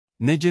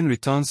Naagin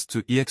returns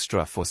to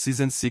eextra for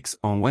Season 6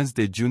 on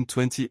Wednesday, June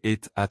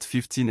 28 at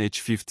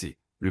 15h50,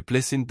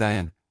 replacing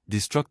Diane,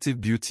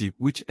 Destructive Beauty,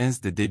 which ends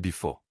the day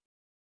before.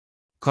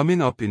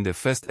 Coming up in the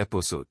first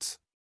episodes.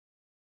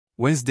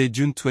 Wednesday,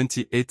 June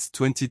 28,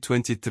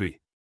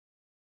 2023.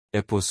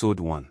 Episode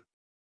 1.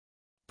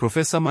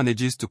 Professor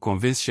manages to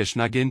convince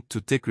Sheshnaagin to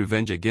take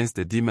revenge against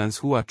the demons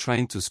who are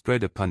trying to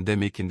spread a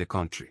pandemic in the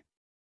country.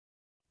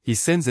 He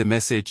sends a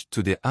message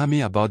to the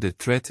army about the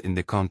threat in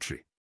the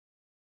country.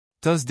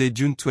 Thursday,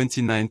 June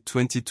 29,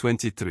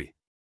 2023.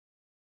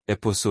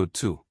 Episode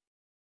 2.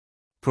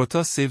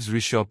 Protoss saves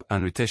Rishab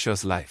and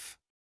Ritesh's life.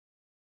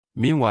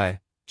 Meanwhile,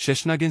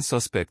 Sheshnaagin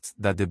suspects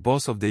that the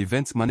boss of the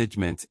event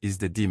management is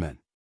the demon.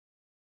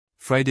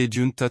 Friday,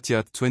 June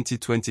 30,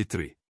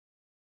 2023.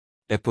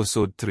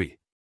 Episode 3.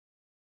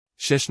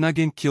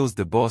 Sheshnaagin kills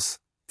the boss,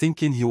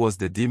 thinking he was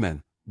the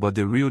demon, but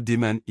the real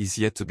demon is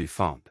yet to be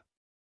found.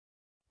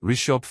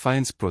 Rishab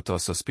finds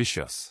Protoss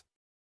suspicious.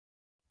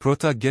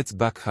 Prota gets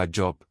back her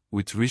job,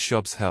 with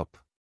Rishab's help.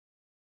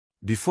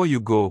 Before you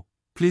go,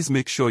 please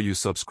make sure you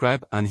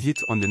subscribe and hit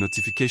on the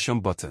notification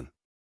button.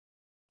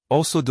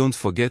 Also don't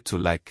forget to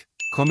like,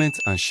 comment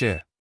and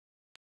share.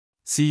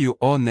 See you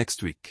all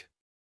next week.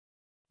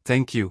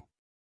 Thank you.